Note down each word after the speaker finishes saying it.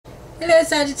Hello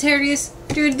Sagittarius,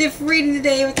 doing a different reading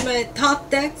today with my top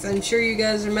decks. I'm sure you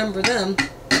guys remember them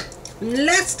from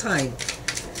last time.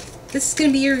 This is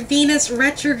going to be your Venus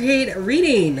retrograde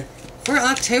reading for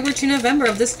October to November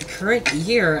of this current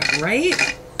year, right?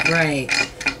 Right.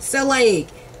 So like,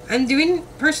 I'm doing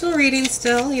personal readings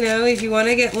still, you know, if you want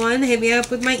to get one, hit me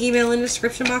up with my email in the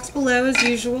description box below as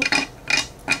usual.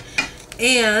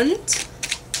 And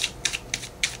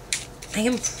I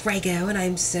am Prego and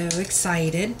I'm so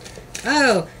excited.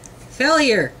 Oh,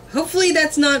 failure. Hopefully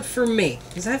that's not for me.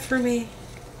 Is that for me?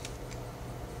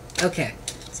 Okay,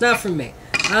 it's not for me.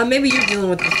 Maybe you're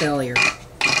dealing with the failure.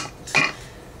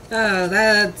 Oh,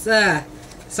 that's,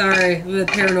 sorry, I'm a bit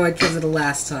paranoid because of the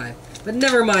last time. But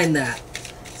never mind that.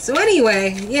 So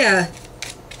anyway, yeah,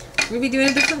 I'm going to be doing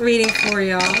a different reading for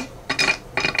y'all.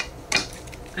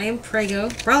 I am Prego.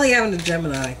 Probably having a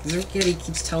Gemini, because this kid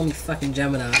keeps telling me fucking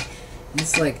Gemini. And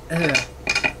it's like, ugh.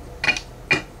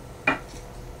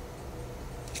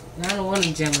 I don't want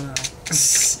a Gemini.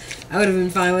 I would have been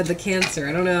fine with the Cancer.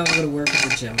 I don't know how it would work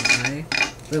with a Gemini.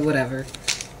 But whatever.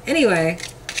 Anyway,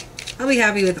 I'll be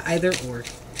happy with either or.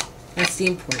 That's the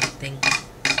important thing.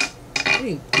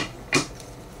 Ooh.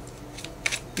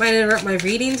 Might interrupt my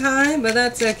reading time, but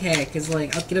that's okay. Because,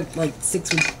 like, I'll get a, like,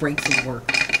 6-week break from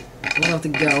work. I won't have to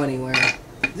go anywhere.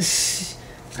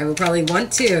 I will probably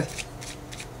want to.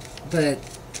 But,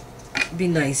 it'd be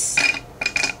nice.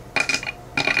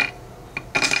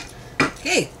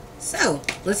 Okay, so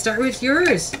let's start with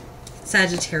yours,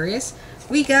 Sagittarius.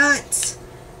 We got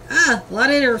a lot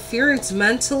of interference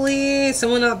mentally,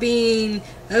 someone not being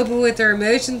open with their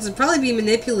emotions and probably be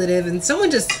manipulative, and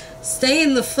someone just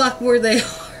staying the fuck where they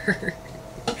are.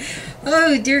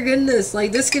 Oh dear goodness,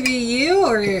 like this could be you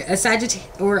or a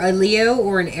Sagittarius or a Leo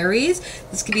or an Aries.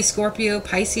 This could be Scorpio,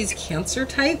 Pisces, Cancer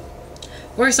type,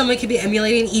 or someone could be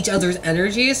emulating each other's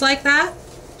energies like that.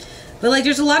 But, like,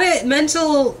 there's a lot of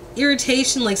mental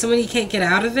irritation, like, someone you can't get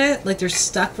out of it. Like, they're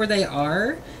stuck where they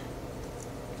are.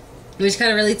 Which kind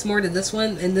of relates more to this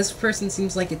one. And this person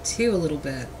seems like it, too, a little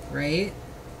bit, right?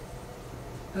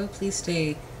 Oh, please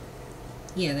stay.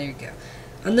 Yeah, there you go.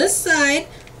 On this side,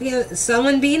 we have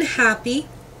someone being happy.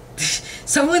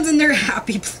 Someone's in their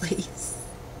happy place.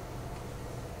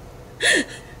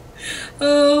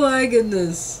 Oh, my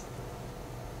goodness.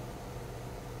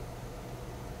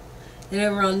 And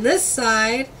over on this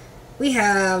side, we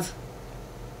have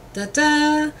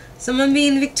someone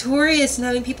being victorious and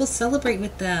having people celebrate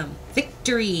with them.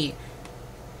 Victory.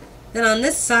 Then on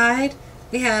this side,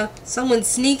 we have someone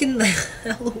sneaking the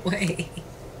hell away.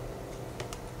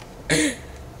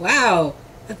 Wow.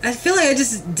 I feel like I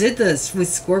just did this with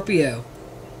Scorpio.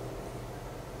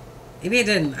 Maybe I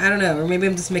didn't. I don't know. Or maybe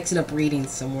I'm just mixing up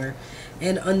readings somewhere.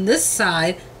 And on this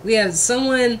side, we have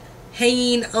someone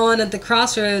hanging on at the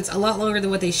crossroads a lot longer than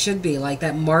what they should be, like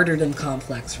that martyrdom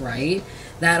complex, right?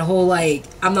 That whole, like,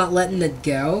 I'm not letting it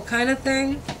go kind of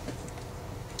thing.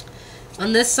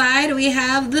 On this side, we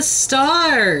have the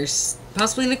stars,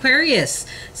 possibly an Aquarius,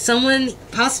 someone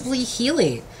possibly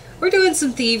healing, or doing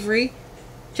some thievery,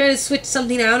 trying to switch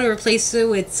something out and replace it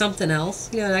with something else,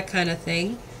 you know, that kind of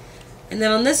thing. And then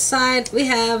on this side, we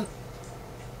have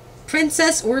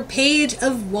Princess or Page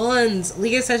of Wands,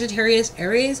 Leo, Sagittarius,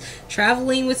 Aries,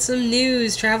 traveling with some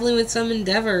news, traveling with some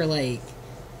endeavor, like,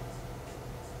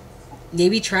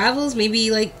 maybe travels,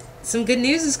 maybe, like, some good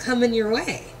news is coming your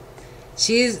way.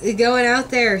 She's going out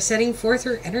there, setting forth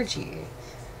her energy.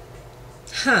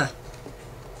 Huh.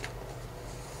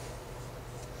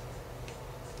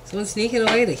 Someone sneaking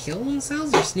away to heal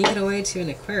themselves, or sneaking away to an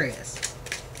Aquarius?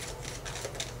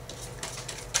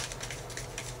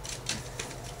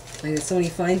 Like, did somebody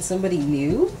find somebody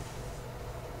new?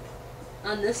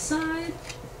 On this side?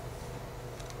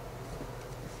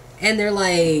 And they're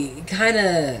like, kind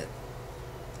of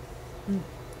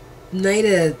Knight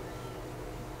of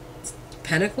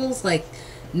Pentacles, like,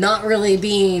 not really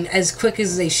being as quick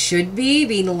as they should be,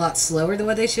 being a lot slower than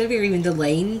what they should be, or even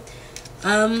delaying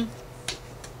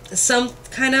some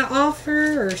kind of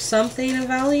offer or something of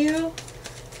value.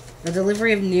 A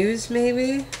delivery of news,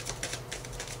 maybe.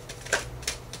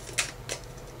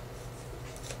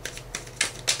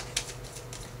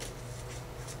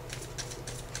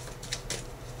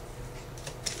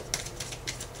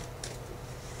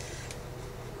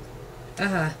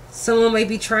 Someone might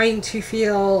be trying to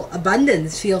feel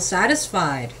abundance, feel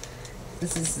satisfied.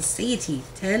 This is the Sage,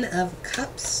 10 of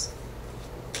Cups.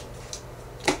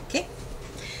 Okay.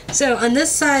 So on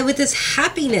this side, with this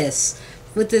happiness,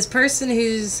 with this person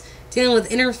who's dealing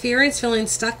with interference, feeling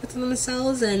stuck within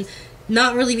themselves, and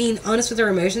not really being honest with their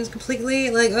emotions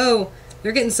completely. Like, oh,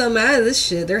 they're getting something out of this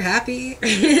shit. They're happy.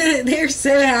 They're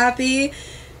so happy.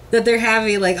 that they're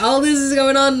having. Like, all this is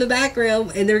going on in the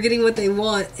background, and they're getting what they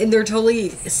want, and they're totally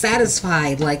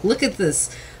satisfied. Like, look at this.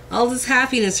 All this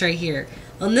happiness right here.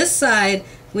 On this side,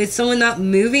 with someone not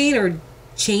moving or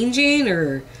changing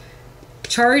or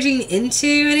charging into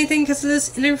anything because of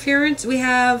this interference, we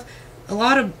have a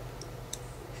lot of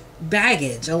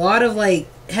baggage, a lot of like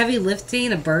heavy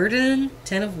lifting, a burden.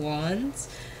 10 of Wands.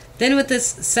 Then with this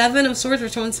 7 of Swords, where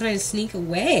someone's trying to sneak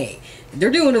away,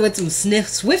 they're doing it with some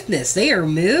swiftness. They are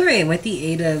moving with the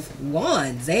 8 of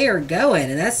Wands. They are going,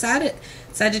 and that's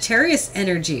Sagittarius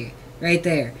energy right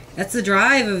there. That's the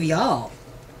drive of y'all.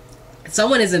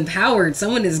 Someone is empowered.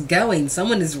 Someone is going.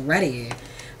 Someone is ready.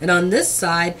 And on this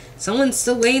side, someone's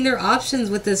still weighing their options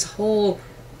with this whole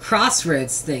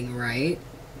crossroads thing, right?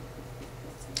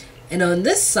 And on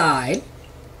this side,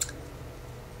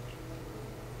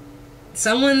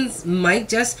 someone's might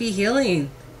just be healing,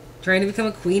 trying to become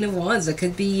a Queen of Wands. It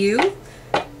could be you,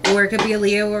 or it could be a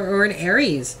Leo or an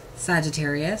Aries,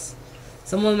 Sagittarius.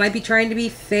 Someone might be trying to be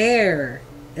fair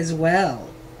as well.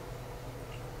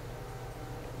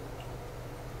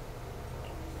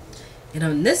 And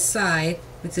on this side,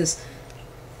 with this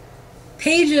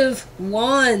Page of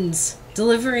Wands,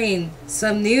 delivering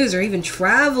some news or even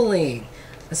traveling,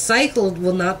 a cycle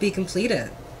will not be completed.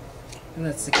 And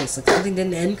that's the case. Like, something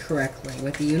didn't end correctly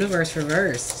with the universe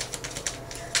reversed.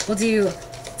 We'll do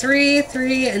 3,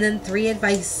 3, and then 3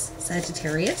 advice,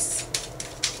 Sagittarius.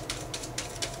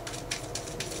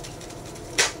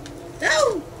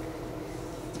 Oh!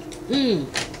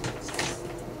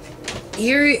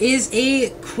 Here is a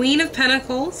Queen of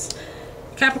Pentacles.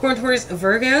 Capricorn, Taurus,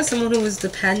 Virgo. Someone who is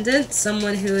dependent.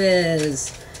 Someone who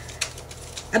is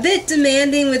a bit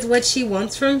demanding with what she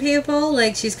wants from people.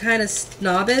 Like, she's kind of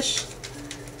snobbish.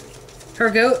 Her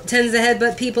goat tends to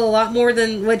headbutt people a lot more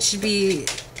than what should be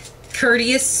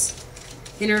courteous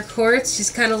in her courts. She's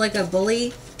kind of like a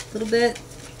bully, a little bit.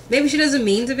 Maybe she doesn't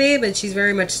mean to be, but she's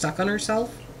very much stuck on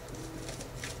herself.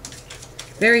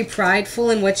 Very prideful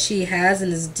in what she has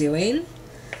and is doing.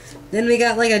 Then we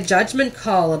got like a judgment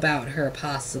call about her,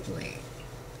 possibly.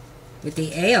 With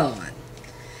the Aeon.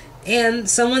 And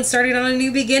someone starting on a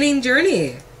new beginning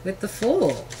journey with the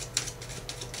Fool.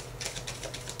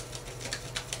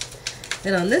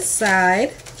 And on this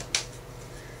side,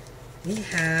 we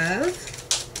have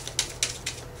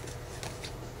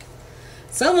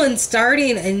someone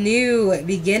starting a new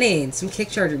beginning. Some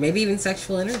kick-charger, maybe even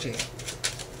sexual energy.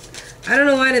 I don't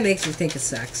know why that makes me think of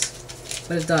sex,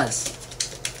 but it does.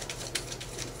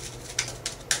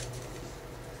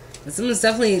 But someone's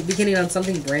definitely beginning on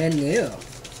something brand new.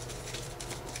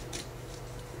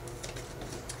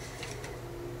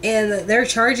 And they're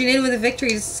charging in with a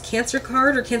victory. It's Cancer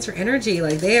card or Cancer energy.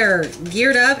 Like, they are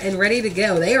geared up and ready to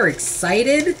go. They are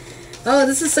excited. Oh,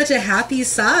 this is such a happy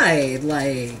side.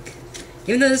 Like,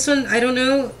 even though this one, I don't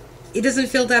know, it doesn't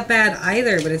feel that bad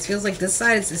either. But it feels like this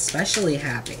side is especially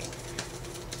happy.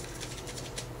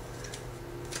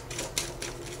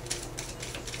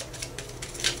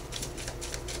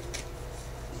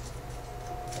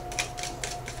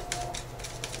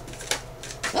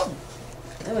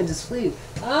 That one just flew.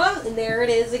 Oh, and there it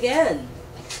is again.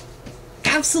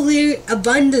 Absolute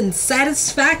abundance,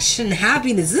 satisfaction,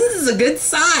 happiness. This is a good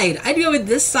side. I'd go with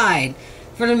this side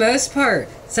for the most part,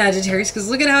 Sagittarius, because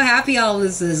look at how happy all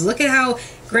this is. Look at how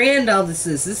grand all this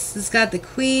is. This has got the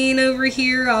Queen over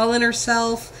here all in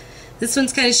herself. This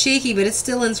one's kind of shaky, but it's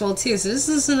still in swell too. So this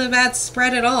isn't a bad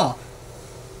spread at all.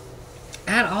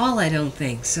 At all, I don't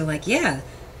think. So, like, yeah.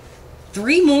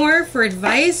 3 more for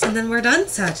advice, and then we're done,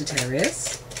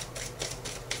 Sagittarius.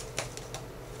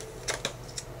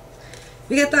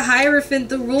 We got the Hierophant,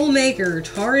 the Rule Maker,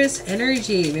 Taurus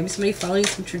energy. Maybe somebody following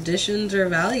some traditions or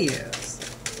values.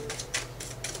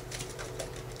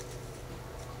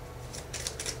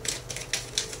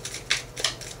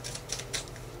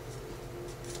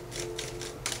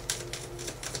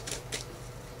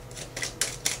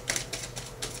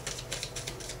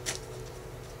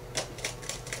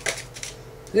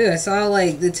 Ooh, I saw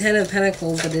like the 10 of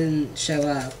Pentacles but didn't show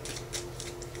up.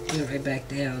 Went right back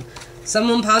down.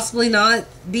 Someone possibly not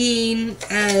being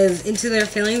as into their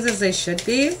feelings as they should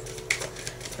be.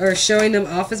 Or showing them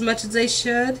off as much as they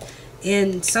should.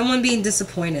 And someone being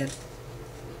disappointed.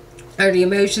 Or the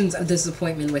emotions of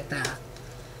disappointment with that.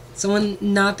 Someone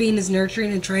not being as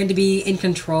nurturing and trying to be in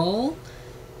control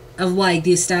of like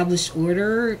the established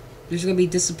order. There's going to be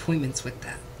disappointments with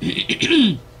that.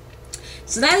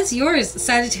 So that is yours,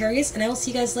 Sagittarius, and I will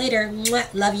see you guys later. Mwah.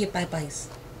 Love you. Bye-bye.